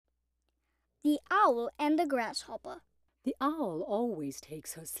The Owl and the Grasshopper. The owl always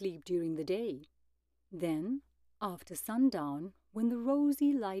takes her sleep during the day. Then, after sundown, when the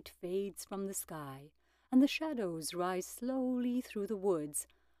rosy light fades from the sky and the shadows rise slowly through the woods,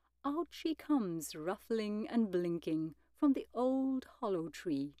 out she comes ruffling and blinking from the old hollow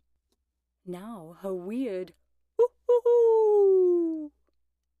tree. Now her weird "hoo-hoo-hoo"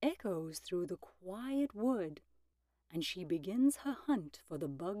 echoes through the quiet wood, and she begins her hunt for the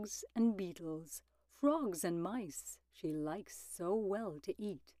bugs and beetles, frogs and mice she likes so well to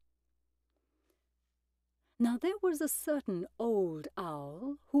eat. Now there was a certain old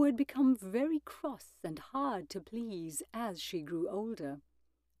owl who had become very cross and hard to please as she grew older,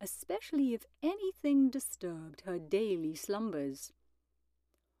 especially if anything disturbed her daily slumbers.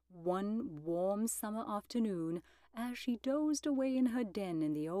 One warm summer afternoon, as she dozed away in her den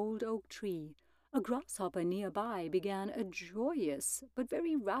in the old oak tree, a grasshopper nearby began a joyous but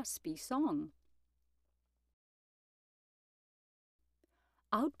very raspy song.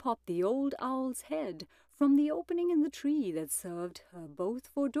 Out popped the old owl's head from the opening in the tree that served her both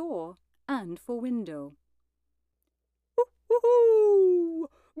for door and for window. "Hoo-hoo-hoo!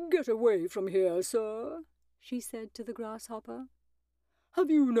 Get away from here, sir," she said to the grasshopper. "Have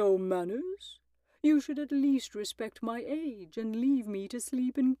you no manners? You should at least respect my age and leave me to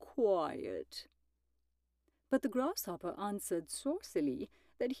sleep in quiet." But the grasshopper answered saucily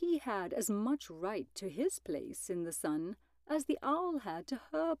that he had as much right to his place in the sun as the owl had to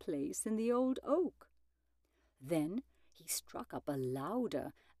her place in the old oak. Then he struck up a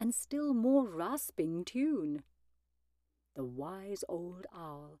louder and still more rasping tune. The wise old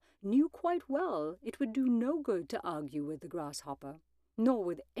owl knew quite well it would do no good to argue with the grasshopper, nor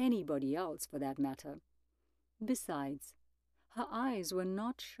with anybody else for that matter. Besides, her eyes were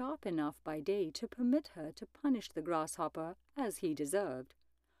not sharp enough by day to permit her to punish the grasshopper as he deserved.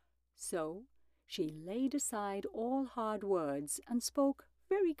 So she laid aside all hard words and spoke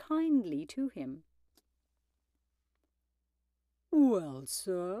very kindly to him. "Well,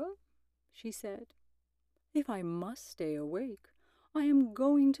 sir," she said, "if I must stay awake, I am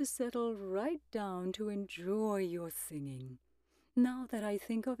going to settle right down to enjoy your singing. Now that I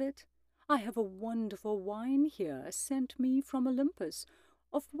think of it, I have a wonderful wine here sent me from Olympus,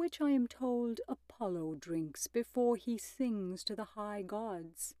 of which I am told Apollo drinks before he sings to the high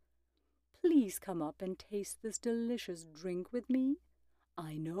gods. Please come up and taste this delicious drink with me.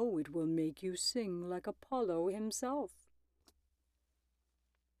 I know it will make you sing like Apollo himself."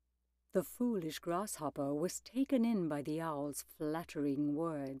 The foolish grasshopper was taken in by the owl's flattering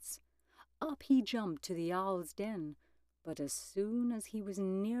words. Up he jumped to the owl's den, but as soon as he was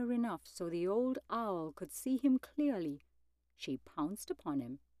near enough so the old owl could see him clearly, she pounced upon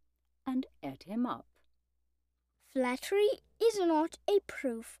him and ate him up. Flattery is not a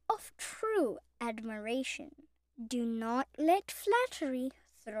proof of true admiration. Do not let flattery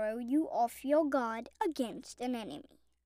throw you off your guard against an enemy.